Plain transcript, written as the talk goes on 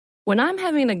When I'm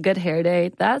having a good hair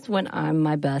day, that's when I'm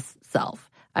my best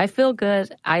self. I feel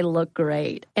good, I look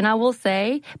great. And I will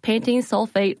say, Pantene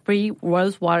sulfate-free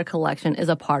rose water collection is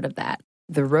a part of that.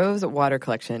 The Rose Water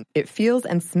Collection. It feels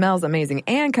and smells amazing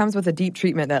and comes with a deep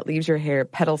treatment that leaves your hair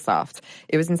petal soft.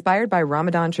 It was inspired by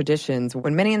Ramadan traditions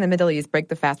when many in the Middle East break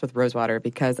the fast with rose water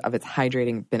because of its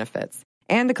hydrating benefits.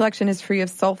 And the collection is free of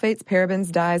sulfates,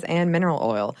 parabens, dyes, and mineral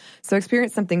oil. So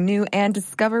experience something new and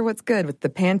discover what's good with the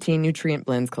Pantene Nutrient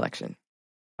Blends collection.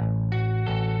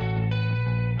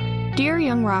 Dear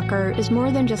Young Rocker is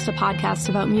more than just a podcast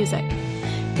about music.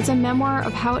 It's a memoir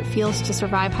of how it feels to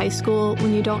survive high school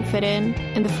when you don't fit in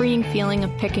and the freeing feeling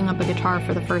of picking up a guitar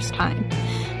for the first time.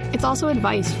 It's also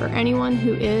advice for anyone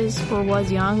who is or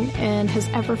was young and has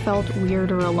ever felt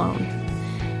weird or alone.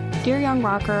 Dear Young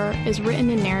Rocker is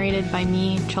written and narrated by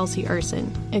me, Chelsea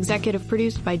Urson, executive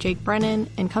produced by Jake Brennan,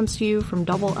 and comes to you from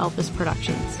Double Elvis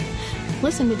Productions.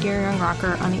 Listen to Dear Young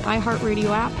Rocker on the iHeartRadio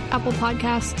app, Apple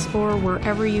Podcasts, or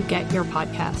wherever you get your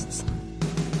podcasts.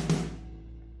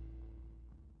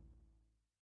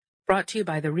 Brought to you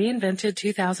by the reinvented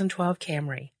 2012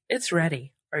 Camry. It's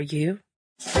ready. Are you?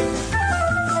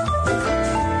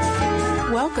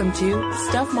 Welcome to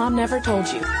Stuff Mom Never Told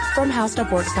You from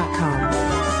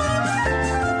HowStuffWorks.com.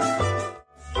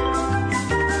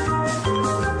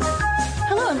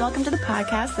 Hello and welcome to the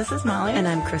podcast. This is Molly. And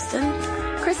I'm Kristen.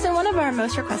 Kristen, one of our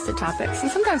most requested topics, and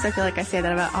sometimes I feel like I say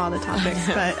that about all the topics,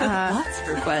 but lots of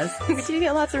requests. We do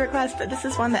get lots of requests, but this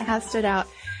is one that has stood out,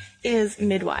 is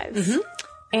midwives. Mm-hmm.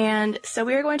 And so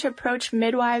we are going to approach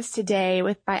midwives today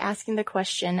by asking the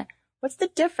question, what's the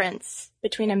difference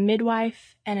between a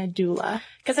midwife and a doula?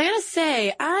 Because I gotta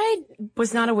say, I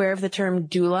was not aware of the term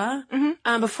doula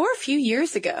before a few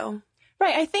years ago.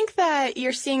 Right. I think that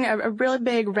you're seeing a really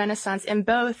big renaissance in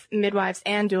both midwives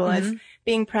and doulas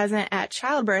being present at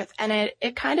childbirth. And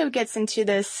it kind of gets into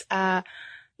this,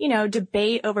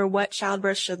 debate over what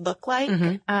childbirth should look like.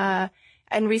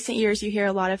 In recent years, you hear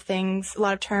a lot of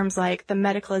terms like the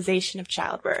medicalization of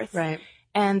childbirth. Right.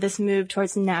 And this move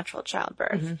towards natural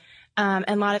childbirth.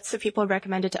 And lots of people have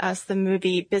recommended to us the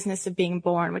movie Business of Being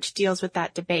Born, which deals with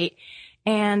that debate.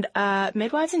 And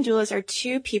midwives and doulas are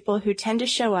two people who tend to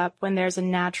show up when there's a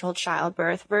natural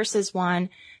childbirth versus one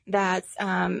that's,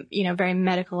 very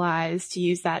medicalized, to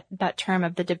use that term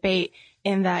of the debate,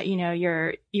 in that,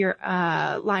 you're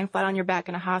lying flat on your back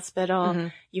in a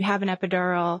hospital, you have an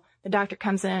epidural, the doctor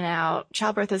comes in and out.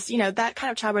 Childbirth is, that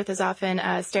kind of childbirth is often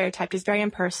stereotyped as very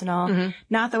impersonal,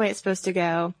 not the way it's supposed to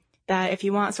go. That if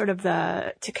you want sort of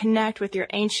to connect with your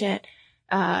ancient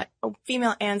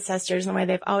female ancestors in the way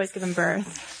they've always given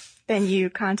birth, then you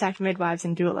contact midwives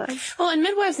and doulas. Well, and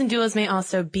midwives and doulas may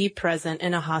also be present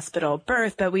in a hospital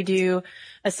birth, but we do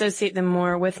associate them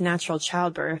more with natural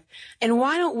childbirth. And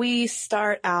why don't we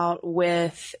start out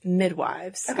with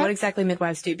midwives? Okay. What exactly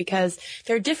midwives do? Because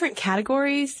there are different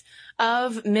categories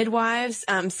of midwives,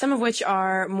 some of which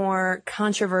are more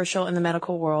controversial in the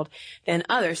medical world than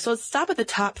others. So let's start at the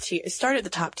top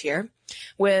tier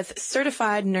with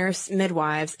certified nurse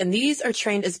midwives. And these are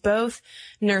trained as both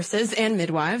nurses and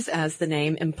midwives, as the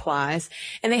name implies.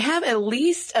 And they have at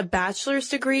least a bachelor's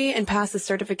degree and pass the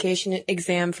certification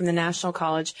exam from the National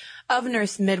College of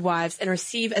Nurse Midwives and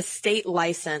receive a state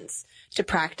license to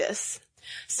practice.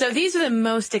 So these are the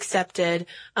most accepted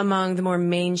among the more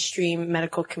mainstream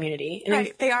medical community. And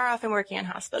right. They are often working in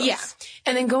hospitals. Yeah.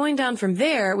 And then going down from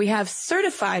there, we have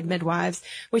certified midwives,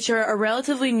 which are a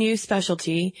relatively new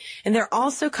specialty. And they're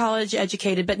also college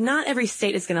educated, but not every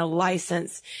state is going to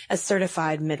license a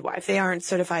certified midwife. They aren't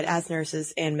certified as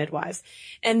nurses and midwives.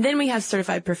 And then we have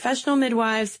certified professional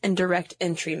midwives and direct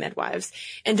entry midwives.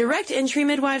 And direct entry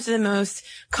midwives are the most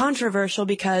controversial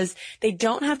because they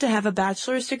don't have to have a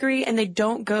bachelor's degree and they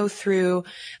don't go through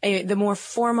the more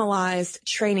formalized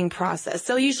training process.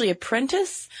 They'll usually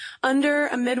apprentice under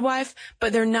a midwife,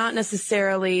 but they're not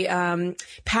necessarily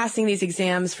passing these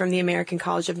exams from the American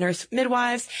College of Nurse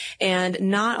Midwives, and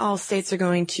not all states are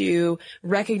going to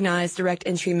recognize direct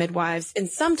entry midwives. And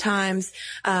sometimes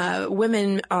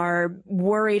women are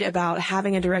worried about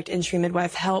having a direct entry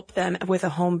midwife help them with a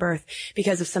home birth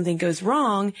because if something goes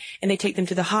wrong and they take them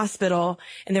to the hospital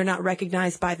and they're not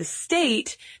recognized by the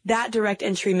state, that direct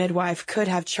entry midwife could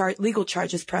have legal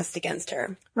charges pressed against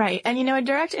her. Right. And, a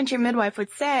direct entry midwife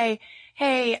would say,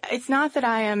 hey, it's not that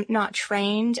I am not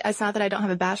trained. It's not that I don't have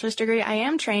a bachelor's degree. I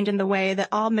am trained in the way that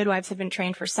all midwives have been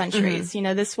trained for centuries.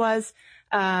 This was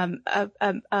art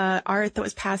that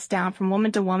was passed down from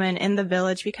woman to woman in the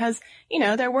village because,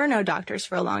 there were no doctors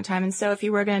for a long time. And so if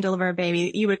you were going to deliver a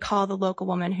baby, you would call the local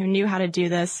woman who knew how to do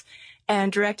this.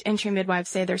 And direct entry midwives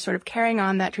say they're sort of carrying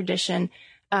on that tradition,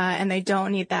 and they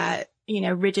don't need that,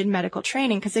 rigid medical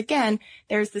training. Because again,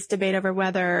 there's this debate over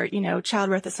whether,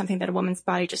 childbirth is something that a woman's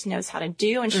body just knows how to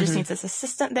do and she just needs this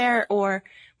assistant there, or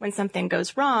when something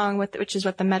goes wrong, which is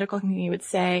what the medical community would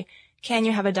say, can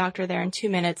you have a doctor there in 2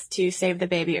 minutes to save the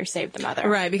baby or save the mother?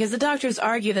 Right, because the doctors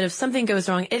argue that if something goes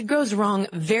wrong, it goes wrong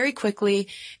very quickly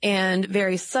and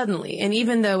very suddenly. And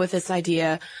even though with this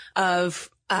idea of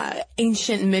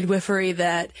ancient midwifery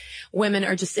that women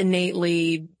are just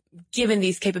innately given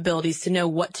these capabilities to know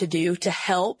what to do to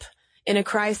help in a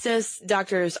crisis,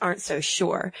 doctors aren't so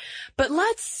sure. But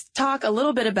let's talk a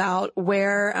little bit about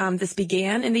where this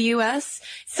began in the U.S.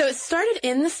 So it started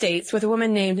in the States with a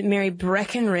woman named Mary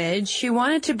Breckinridge who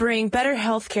wanted to bring better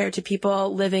health care to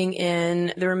people living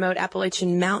in the remote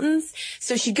Appalachian Mountains.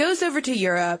 So she goes over to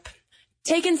Europe,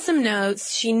 taking some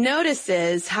notes. She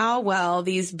notices how well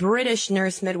these British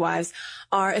nurse midwives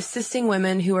are assisting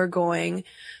women who are going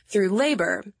through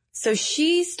labor. So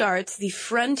she starts the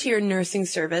Frontier Nursing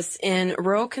Service in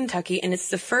rural Kentucky, and it's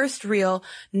the first real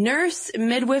nurse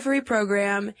midwifery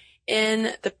program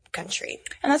in the country.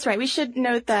 And that's right. We should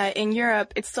note that in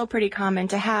Europe, it's still pretty common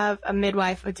to have a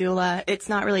midwife, a doula. It's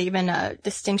not really even a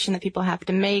distinction that people have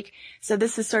to make. So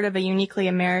this is sort of a uniquely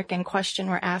American question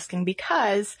we're asking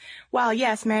because while,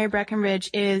 yes, Mary Breckinridge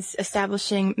is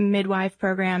establishing midwife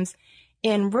programs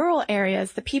in rural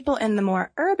areas, the people in the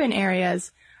more urban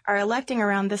areas are electing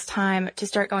around this time to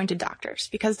start going to doctors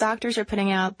because doctors are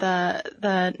putting out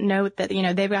the note that,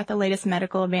 they've got the latest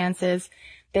medical advances.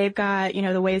 They've got,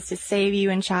 the ways to save you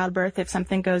in childbirth if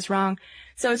something goes wrong.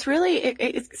 So it's really,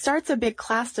 it starts a big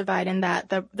class divide in that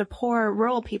the poor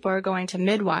rural people are going to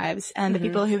midwives and the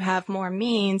people who have more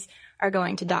means are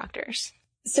going to doctors.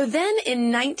 So then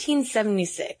in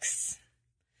 1976,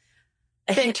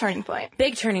 Big turning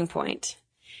point.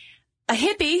 A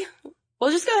hippie,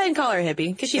 we'll just go ahead and call her a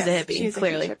hippie because she's a hippie, she's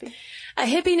clearly. A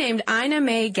hippie named Ina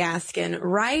May Gaskin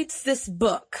writes this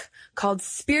book called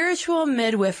Spiritual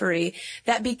Midwifery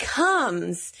that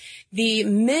becomes the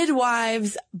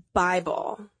midwives'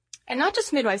 Bible. And not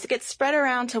just midwives, it gets spread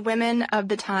around to women of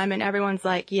the time and everyone's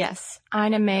like, yes,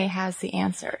 Ina May has the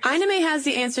answers. Ina May has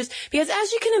the answers because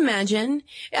as you can imagine,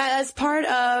 as part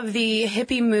of the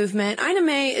hippie movement, Ina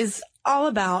May is all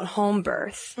about home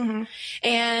birth.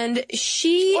 And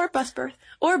she... Or bus birth.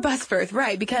 Or bus birth,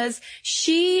 right, because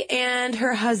she and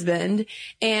her husband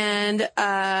and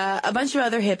a bunch of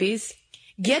other hippies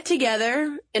get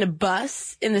together in a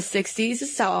bus in the 60s. This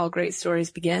is how all great stories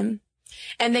begin.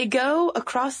 And they go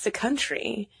across the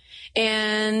country.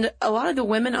 And a lot of the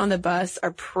women on the bus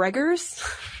are preggers.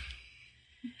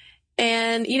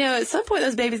 And, at some point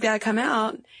those babies got to come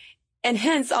out. And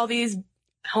hence all these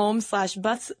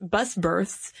home/bus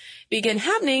births begin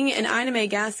happening. And Ina May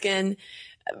Gaskin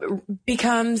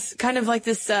becomes kind of like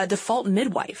this default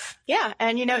midwife. Yeah,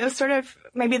 and it was sort of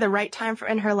maybe the right time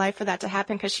in her life for that to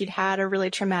happen because she'd had a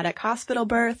really traumatic hospital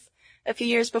birth a few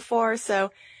years before.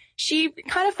 So she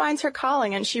kind of finds her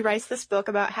calling and she writes this book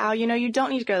about how, you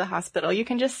don't need to go to the hospital. You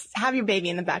can just have your baby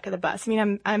in the back of the bus. I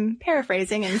mean, I'm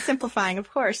paraphrasing and simplifying, of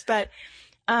course, but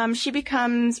she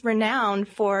becomes renowned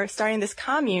for starting this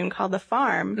commune called The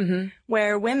Farm,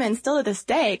 where women still to this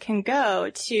day can go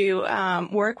to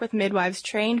work with midwives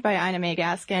trained by Ina May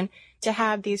Gaskin to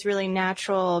have these really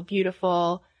natural,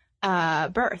 beautiful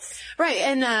births. Right.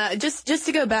 And just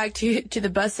to go back to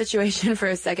the bus situation for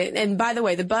a second. And by the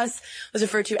way, the bus was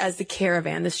referred to as the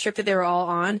caravan, this trip that they were all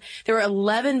on. There were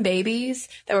 11 babies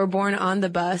that were born on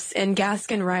the bus. And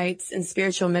Gaskin writes in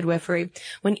Spiritual Midwifery,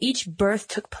 when each birth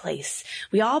took place,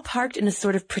 we all parked in a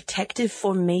sort of protective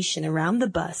formation around the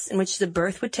bus in which the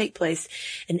birth would take place,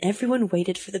 and everyone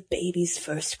waited for the baby's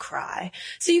first cry.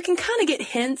 So you can kind of get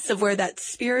hints of where that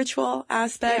spiritual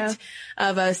aspect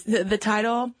of the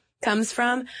title comes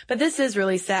from. But this is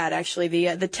really sad, actually.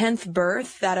 The 10th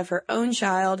birth, that of her own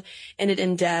child, ended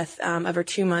in death of her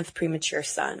 2-month premature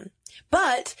son.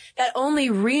 But that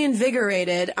only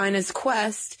reinvigorated Ina's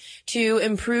quest to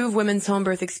improve women's home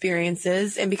birth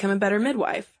experiences and become a better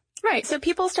midwife. Right. So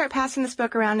people start passing this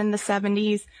book around in the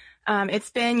 70s.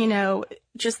 It's been,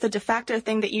 just the de facto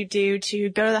thing that you do to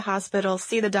go to the hospital,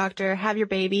 see the doctor, have your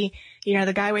baby.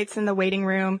 The guy waits in the waiting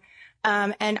room.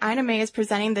 And Ina May is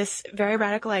presenting this very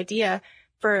radical idea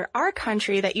for our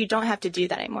country that you don't have to do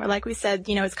that anymore. Like we said,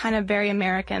 it's kind of very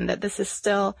American that this is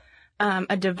still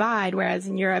a divide, whereas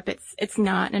in Europe it's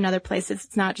not, and in other places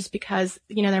it's not, just because,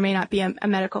 there may not be a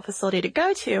medical facility to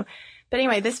go to. But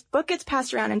anyway, this book gets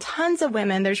passed around and tons of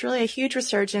women. There's really a huge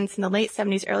resurgence in the late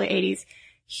 70s, early 80s,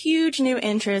 huge new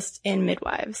interest in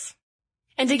midwives.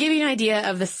 And to give you an idea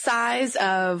of the size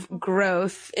of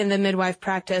growth in the midwife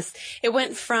practice, it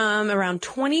went from around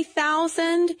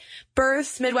 20,000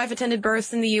 midwife-attended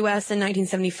births in the U.S. in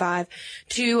 1975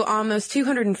 to almost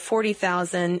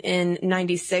 240,000 in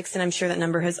 96, and I'm sure that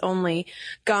number has only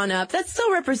gone up. That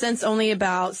still represents only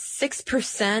about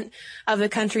 6% of the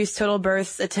country's total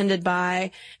births attended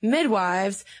by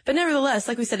midwives, but nevertheless,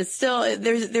 like we said, it's still,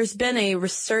 there's been a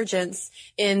resurgence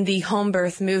in the home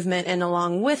birth movement, and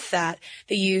along with that,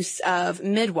 the use of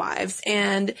midwives.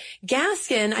 And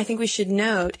Gaskin, I think we should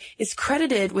note, is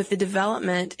credited with the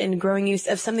development and growing use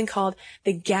of something called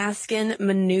the Gaskin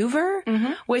maneuver,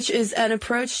 which is an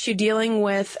approach to dealing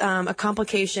with a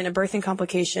birthing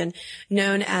complication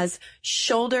known as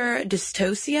shoulder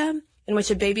dystocia, in which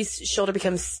a baby's shoulder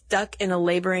becomes stuck in a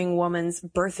laboring woman's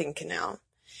birthing canal.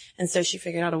 And so she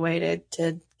figured out a way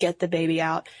to get the baby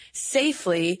out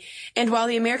safely. And while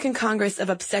the American Congress of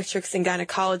Obstetrics and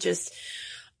Gynecologists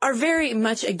are very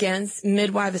much against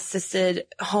midwife-assisted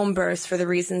home births for the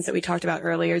reasons that we talked about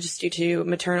earlier, just due to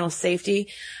maternal safety,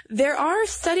 there are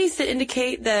studies that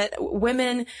indicate that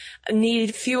women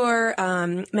need fewer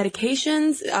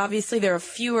medications. Obviously, there are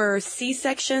fewer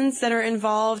C-sections that are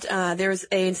involved. There's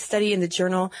a study in the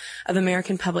Journal of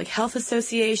American Public Health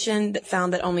Association that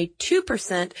found that only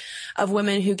 2% of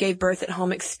women who gave birth at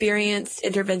home experienced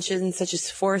interventions such as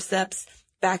forceps,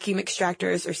 vacuum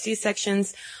extractors, or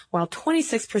C-sections, while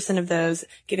 26% of those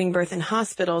giving birth in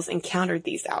hospitals encountered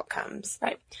these outcomes.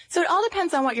 Right. So it all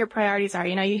depends on what your priorities are.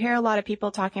 You know, you hear a lot of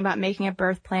people talking about making a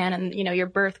birth plan and, you know, your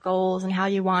birth goals and how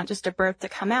you want just a birth to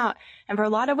come out. And for a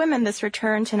lot of women, this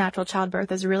return to natural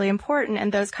childbirth is really important.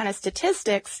 And those kind of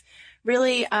statistics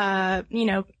really,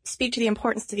 speak to the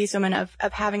importance to these women of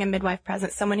having a midwife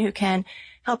present, someone who can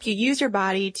help you use your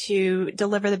body to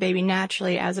deliver the baby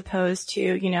naturally, as opposed to,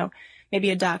 you know, maybe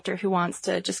a doctor who wants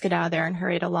to just get out of there and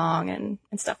hurry it along and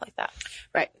stuff like that.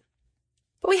 Right.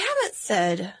 But we haven't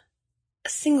said a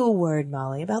single word,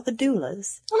 Molly, about the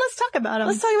doulas. Well, let's talk about them.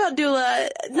 Let's talk about doula.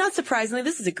 Not surprisingly,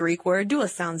 this is a Greek word. Doula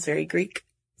sounds very Greek.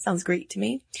 Sounds Greek to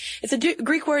me. It's a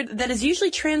Greek word that is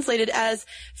usually translated as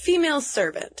female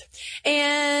servant.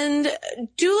 And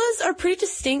doulas are pretty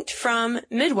distinct from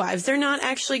midwives. They're not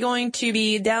actually going to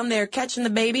be down there catching the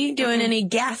baby, doing any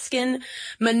Gaskin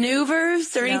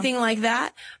maneuvers or anything like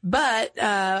that. But,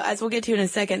 as we'll get to in a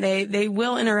second, they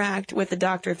will interact with the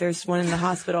doctor if there's one in the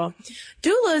hospital.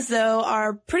 Doulas, though,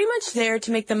 are pretty much there to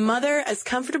make the mother as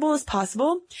comfortable as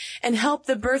possible and help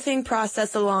the birthing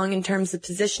process along in terms of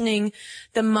positioning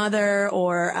the mother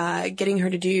or getting her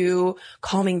to do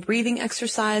calming breathing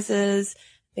exercises,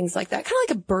 things like that. Kind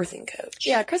of like a birthing coach.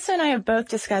 Yeah, Krista and I have both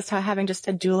discussed how having just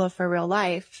a doula for real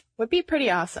life would be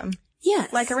pretty awesome.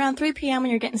 Yes. Like around 3 p.m.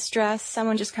 when you're getting stressed,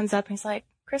 someone just comes up and he's like,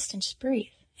 Kristen, just breathe.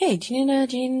 Hey, do you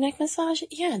need a neck massage?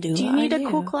 Yeah, doula. Do you need a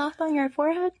cool cloth on your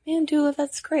forehead? Man, doula,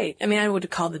 that's great. I mean, I would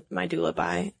call my doula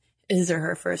by his or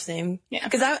her first name. Yeah.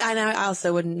 Because I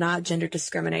also would not gender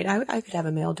discriminate. I could have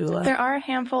a male doula. There are a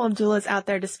handful of doulas out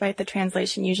there, despite the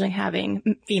translation usually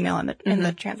having female in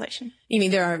the translation. You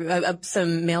mean there are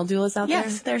some male doulas out there?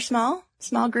 Yes, they're small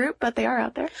group, but they are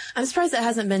out there. I'm surprised that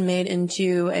hasn't been made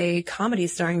into a comedy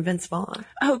starring Vince Vaughn.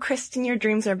 Oh, Kristen, your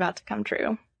dreams are about to come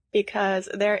true, because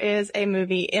there is a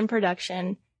movie in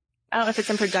production. I don't know if it's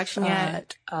in production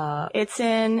yet. It's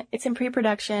in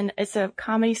pre-production. It's a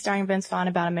comedy starring Vince Vaughn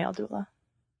about a male doula.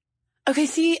 Okay,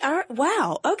 see,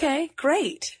 wow. Okay,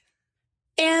 great.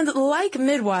 And like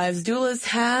midwives, doulas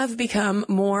have become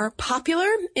more popular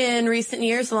in recent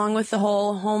years, along with the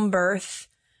whole home birth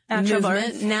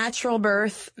natural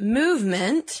birth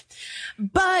movement.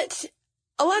 But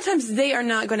a lot of times they are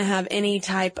not going to have any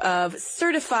type of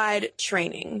certified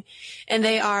training, and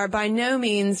they are by no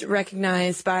means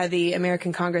recognized by the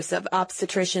American Congress of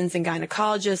Obstetricians and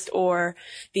Gynecologists or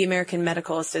the American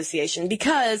Medical Association,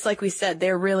 because, like we said,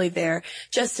 they're really there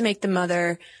just to make the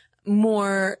mother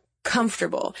more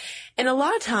comfortable. And a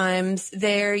lot of times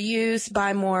they're used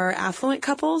by more affluent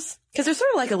couples because they're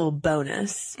sort of like a little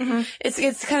bonus. Mm-hmm.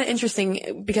 It's kind of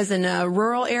interesting because in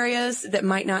rural areas that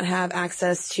might not have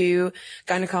access to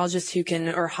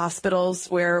gynecologists or hospitals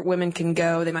where women can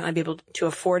go, they might not be able to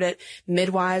afford it.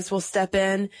 Midwives will step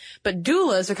in, but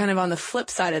doulas are kind of on the flip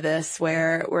side of this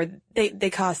where they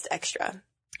cost extra.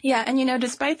 Yeah, and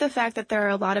despite the fact that there are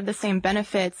a lot of the same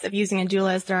benefits of using a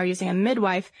doula as there are using a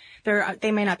midwife,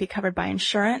 they may not be covered by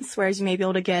insurance, whereas you may be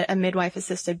able to get a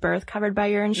midwife-assisted birth covered by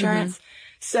your insurance. Mm-hmm.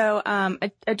 So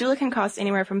a doula can cost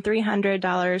anywhere from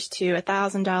 $300 to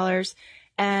 $1,000.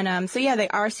 And so, yeah, they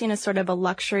are seen as sort of a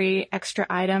luxury extra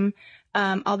item.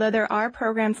 Although there are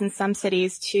programs in some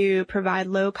cities to provide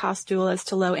low-cost doulas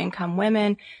to low-income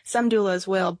women, some doulas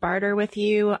will barter with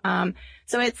you.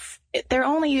 So they're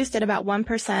only used at about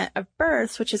 1% of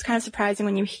births, which is kind of surprising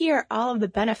when you hear all of the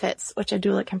benefits which a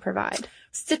doula can provide.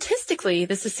 Statistically,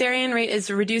 the cesarean rate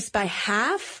is reduced by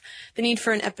half. The need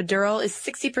for an epidural is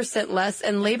 60% less,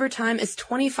 and labor time is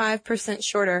 25%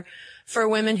 shorter for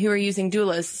women who are using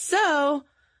doulas. So,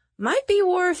 might be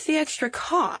worth the extra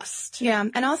cost. Yeah,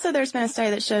 and also there's been a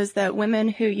study that shows that women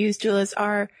who use doulas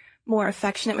are more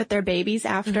affectionate with their babies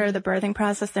after the birthing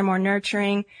process. They're more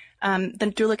nurturing.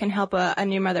 The doula can help a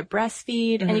new mother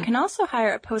breastfeed, and you can also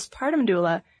hire a postpartum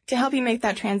doula to help you make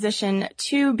that transition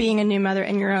to being a new mother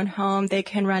in your own home. They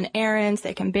can run errands,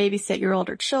 they can babysit your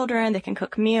older children, they can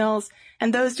cook meals,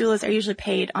 and those doulas are usually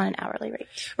paid on an hourly rate.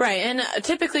 Right, and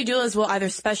typically doulas will either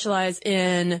specialize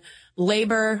in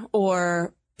labor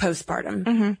or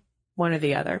postpartum, one or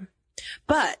the other.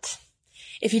 But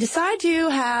if you decide to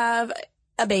have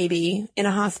a baby in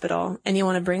a hospital and you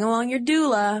want to bring along your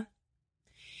doula,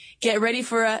 get ready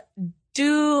for a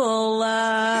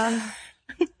doula.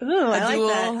 Ooh, I like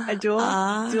that. A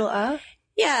doula?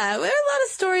 Yeah, there are a lot of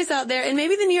stories out there, and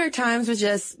maybe the New York Times was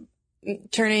just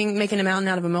making a mountain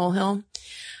out of a molehill.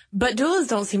 But doulas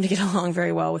don't seem to get along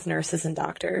very well with nurses and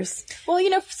doctors. Well,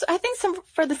 I think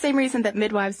for the same reason that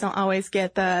midwives don't always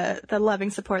get the loving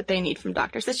support they need from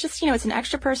doctors. It's just, it's an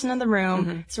extra person in the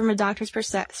room. So from a doctor's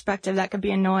perspective, that could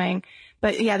be annoying.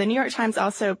 But yeah, the New York Times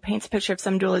also paints a picture of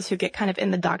some doulas who get kind of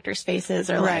in the doctor's faces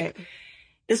or like,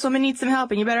 this woman needs some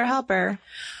help and you better help her.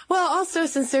 Well, also,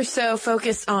 since they're so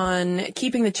focused on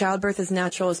keeping the childbirth as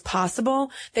natural as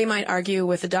possible, they might argue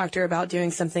with the doctor about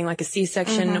doing something like a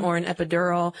C-section or an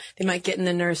epidural. They might get in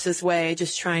the nurse's way,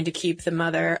 just trying to keep the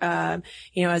mother,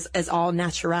 as all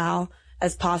natural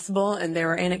as possible. And there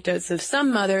were anecdotes of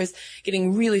some mothers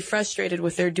getting really frustrated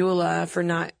with their doula for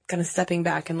not kind of stepping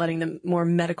back and letting the more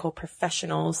medical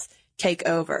professionals take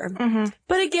over.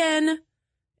 But again,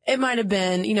 it might have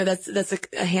been, that's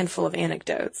a handful of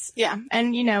anecdotes. Yeah.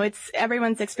 And,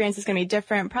 everyone's experience is going to be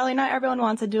different. Probably not everyone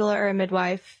wants a doula or a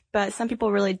midwife, but some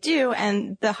people really do.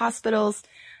 And the hospitals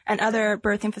and other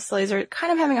birthing facilities are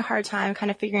kind of having a hard time kind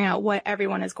of figuring out what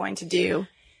everyone is going to do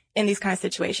in these kind of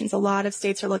situations. A lot of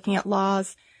states are looking at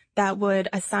laws that would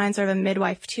assign sort of a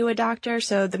midwife to a doctor.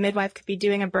 So the midwife could be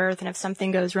doing a birth, and if something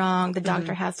goes wrong, the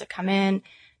doctor has to come in.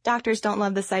 Doctors don't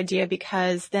love this idea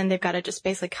because then they've got to just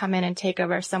basically come in and take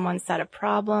over someone's set of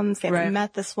problems. They haven't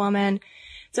met this woman.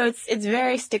 So it's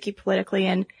very sticky politically,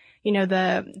 and,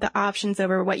 the options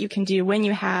over what you can do when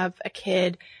you have a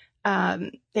kid,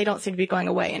 they don't seem to be going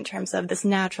away in terms of this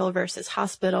natural versus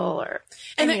hospital or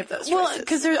any of those choices. Well,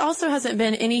 because there also hasn't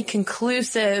been any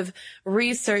conclusive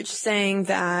research saying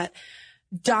that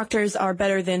doctors are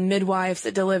better than midwives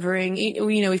at delivering.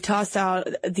 We've tossed out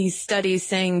these studies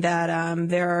saying that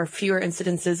there are fewer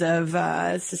incidences of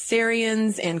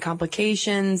cesareans and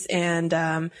complications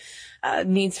and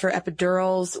needs for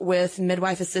epidurals with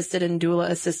midwife-assisted and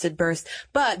doula-assisted births.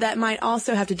 But that might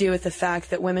also have to do with the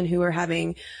fact that women who are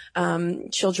having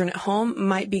children at home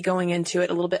might be going into it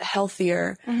a little bit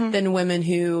healthier than women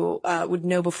who would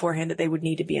know beforehand that they would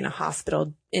need to be in a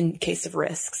hospital in case of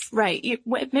risks. Right.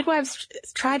 Midwives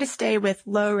try to stay with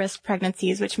low-risk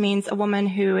pregnancies, which means a woman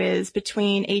who is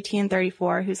between 18 and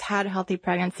 34, who's had a healthy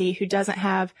pregnancy, who doesn't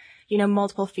have,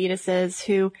 multiple fetuses,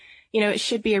 who it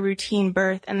should be a routine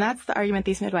birth. And that's the argument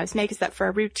these midwives make, is that for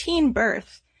a routine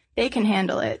birth, they can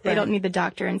handle it. They don't need the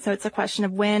doctor. And so it's a question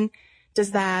of when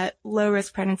does that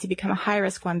low-risk pregnancy become a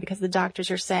high-risk one, because the doctors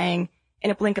are saying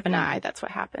in a blink of an eye, that's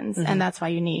what happens. And that's why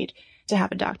you need to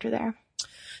have a doctor there.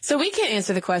 So we can't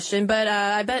answer the question, but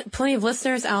I bet plenty of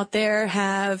listeners out there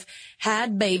have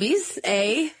had babies,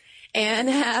 and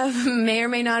may or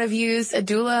may not have used a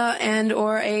doula and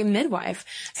or a midwife.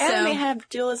 And they have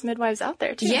doulas, midwives out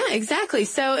there too. Yeah, exactly.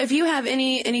 So if you have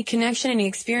any connection, any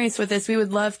experience with this, we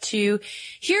would love to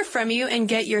hear from you and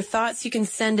get your thoughts. You can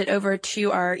send it over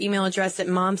to our email address at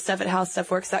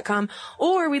momstuff@howstuffworks.com,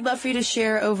 or we'd love for you to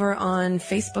share over on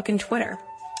Facebook and Twitter.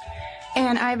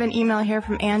 And I have an email here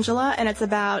from Angela, and it's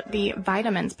about the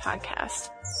Vitamins podcast.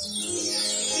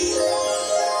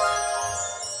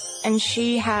 And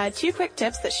she had 2 quick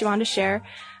tips that she wanted to share.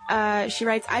 She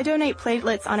writes, I donate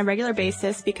platelets on a regular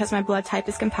basis because my blood type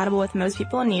is compatible with most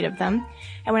people in need of them.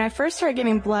 And when I first started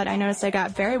giving blood, I noticed I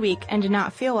got very weak and did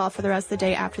not feel well for the rest of the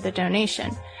day after the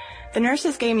donation. The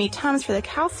nurses gave me Tums for the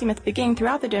calcium at the beginning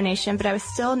throughout the donation, but I was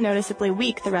still noticeably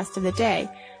weak the rest of the day.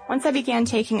 Once I began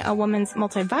taking a woman's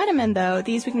multivitamin, though,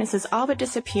 these weaknesses all but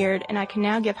disappeared, and I can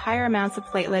now give higher amounts of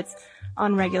platelets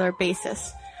on a regular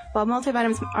basis. While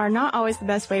multivitamins are not always the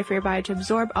best way for your body to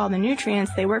absorb all the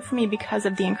nutrients, they work for me because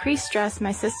of the increased stress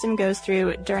my system goes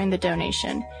through during the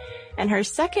donation. And her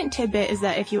second tidbit is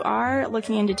that if you are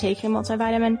looking into taking a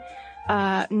multivitamin,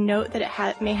 note that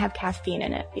it may have caffeine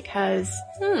in it because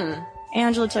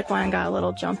Angela took one and got a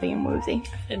little jumpy and woozy.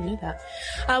 I didn't know that.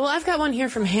 Well, I've got one here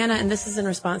from Hannah, and this is in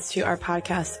response to our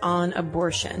podcast on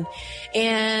abortion.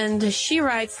 And she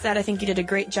writes that I think you did a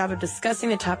great job of discussing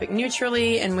the topic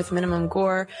neutrally and with minimum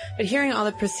gore, but hearing all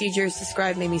the procedures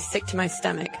described made me sick to my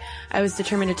stomach. I was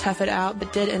determined to tough it out,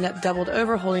 but did end up doubled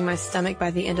over holding my stomach by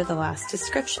the end of the last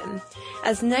description.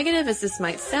 As negative as this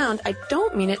might sound, I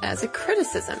don't mean it as a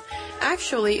criticism.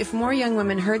 Actually, if more young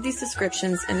women heard these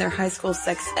descriptions in their high school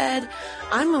sex ed,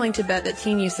 I'm willing to bet that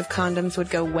teen use of condoms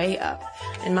would go way up.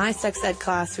 In my sex ed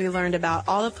class, we learned about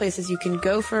all the places you can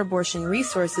go for abortion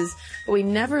resources, but we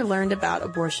never learned about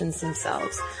abortions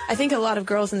themselves. I think a lot of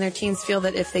girls in their teens feel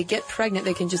that if they get pregnant,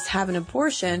 they can just have an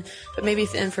abortion, but maybe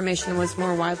if the information was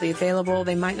more widely available,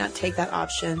 they might not take that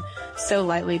option so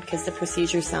lightly because the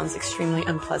procedure sounds extremely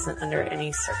unpleasant under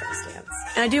any circumstance.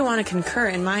 And I do want to concur,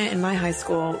 in my high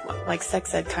school, like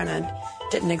sex ed kind of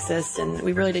didn't exist, and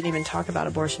we really didn't even talk about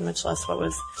abortion, much less what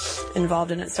was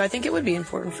involved in it. So I think it would be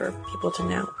important for people to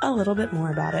know a little bit more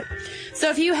about it. So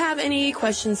if you have any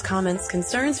questions, comments,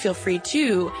 concerns, feel free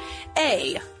to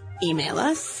A, email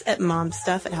us at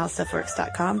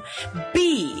momstuff@howstuffworks.com,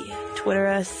 B, Twitter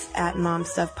us at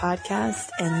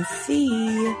momstuffpodcast, and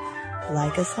C,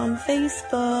 like us on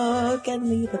Facebook and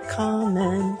leave a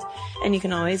comment. And you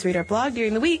can always read our blog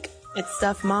during the week. It's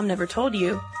Stuff Mom Never Told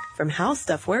You from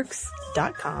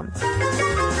howstuffworks.com.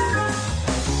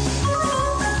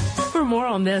 For more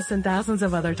on this and thousands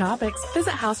of other topics,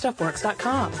 visit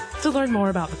howstuffworks.com. To learn more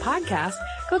about the podcast,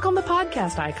 click on the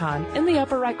podcast icon in the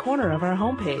upper right corner of our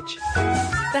homepage.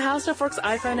 The How Stuff Works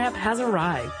iPhone app has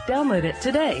arrived. Download it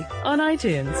today on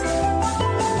iTunes.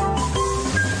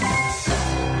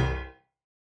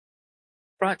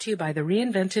 Brought to you by the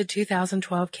reinvented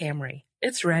 2012 Camry.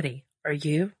 It's ready. Are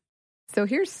you? So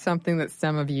here's something that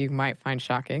some of you might find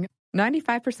shocking.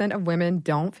 95% of women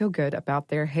don't feel good about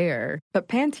their hair, but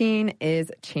Pantene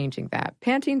is changing that.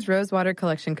 Pantene's Rosewater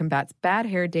collection combats bad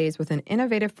hair days with an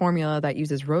innovative formula that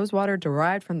uses rosewater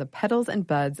derived from the petals and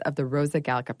buds of the Rosa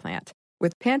gallica plant.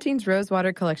 With Pantene's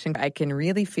Rosewater collection, I can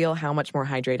really feel how much more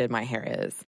hydrated my hair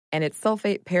is. And it's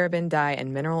sulfate, paraben, dye,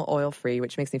 and mineral oil free,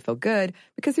 which makes me feel good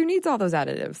because who needs all those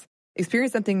additives?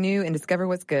 Experience something new and discover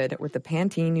what's good with the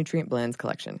Pantene Nutrient Blends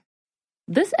collection.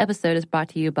 This episode is brought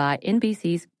to you by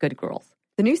NBC's Good Girls.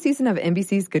 The new season of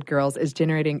NBC's Good Girls is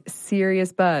generating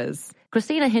serious buzz.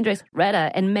 Christina Hendricks,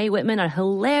 Retta, and Mae Whitman are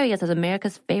hilarious as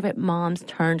America's favorite moms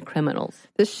turned criminals.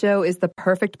 This show is the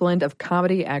perfect blend of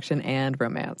comedy, action, and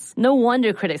romance. No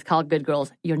wonder critics call Good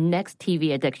Girls your next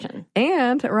TV addiction.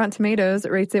 And Rotten Tomatoes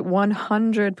rates it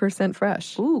 100%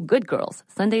 fresh. Ooh, Good Girls,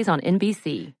 Sundays on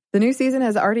NBC. The new season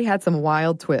has already had some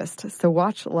wild twists, so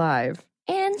watch live.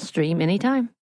 And stream anytime.